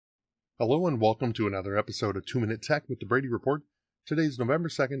Hello and welcome to another episode of 2-Minute Tech with the Brady Report. Today's November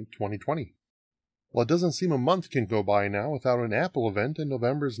 2nd, 2020. Well, it doesn't seem a month can go by now without an Apple event, and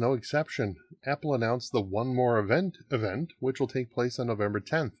November is no exception. Apple announced the One More event, which will take place on November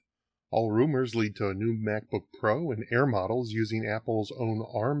 10th. All rumors lead to a new MacBook Pro and Air models using Apple's own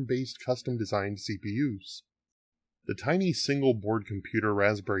ARM-based custom-designed CPUs. The tiny single-board computer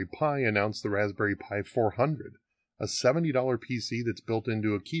Raspberry Pi announced the Raspberry Pi 400, a $70 PC that's built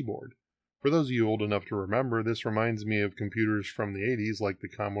into a keyboard. For those of you old enough to remember, this reminds me of computers from the 80s like the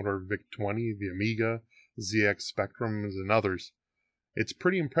Commodore VIC-20, the Amiga, ZX Spectrums, and others. It's a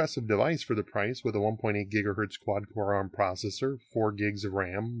pretty impressive device for the price with a 1.8 GHz quad-core ARM processor, 4 gigs of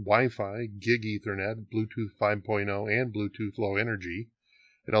RAM, Wi-Fi, Gig Ethernet, Bluetooth 5.0, and Bluetooth Low Energy.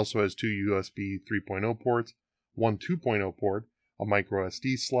 It also has 2 USB 3.0 ports, one 2.0 port, a micro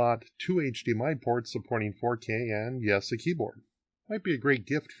SD slot, 2 HDMI ports supporting 4K, and yes, a keyboard. Might be a great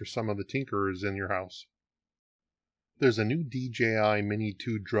gift for some of the tinkerers in your house. There's a new DJI Mini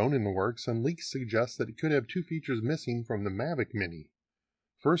 2 drone in the works, and leaks suggest that it could have two features missing from the Mavic Mini.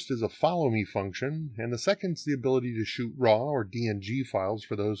 First is a follow me function, and the second is the ability to shoot RAW or DNG files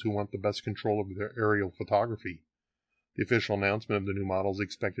for those who want the best control of their aerial photography. The official announcement of the new model is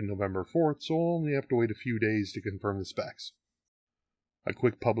expected November 4th, so we'll only have to wait a few days to confirm the specs. A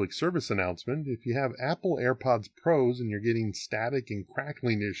quick public service announcement: if you have Apple AirPods Pros and you're getting static and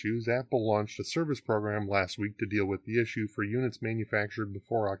crackling issues, Apple launched a service program last week to deal with the issue for units manufactured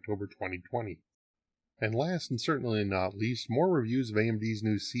before October 2020. And last and certainly not least, more reviews of AMD's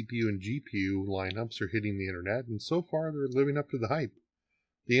new CPU and GPU lineups are hitting the internet, and so far they're living up to the hype.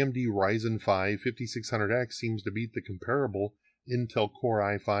 The AMD Ryzen 5 5600X seems to beat the comparable Intel Core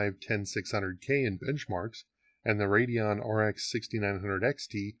i5-10600K in benchmarks, and the Radeon RX 6900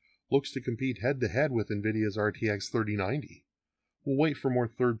 XT looks to compete head-to-head with NVIDIA's RTX 3090. We'll wait for more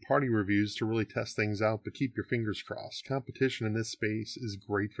third-party reviews to really test things out, but keep your fingers crossed. Competition in this space is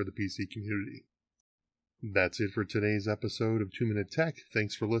great for the PC community. That's it for today's episode of 2-Minute Tech.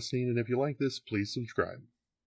 Thanks for listening, and if you like this, please subscribe.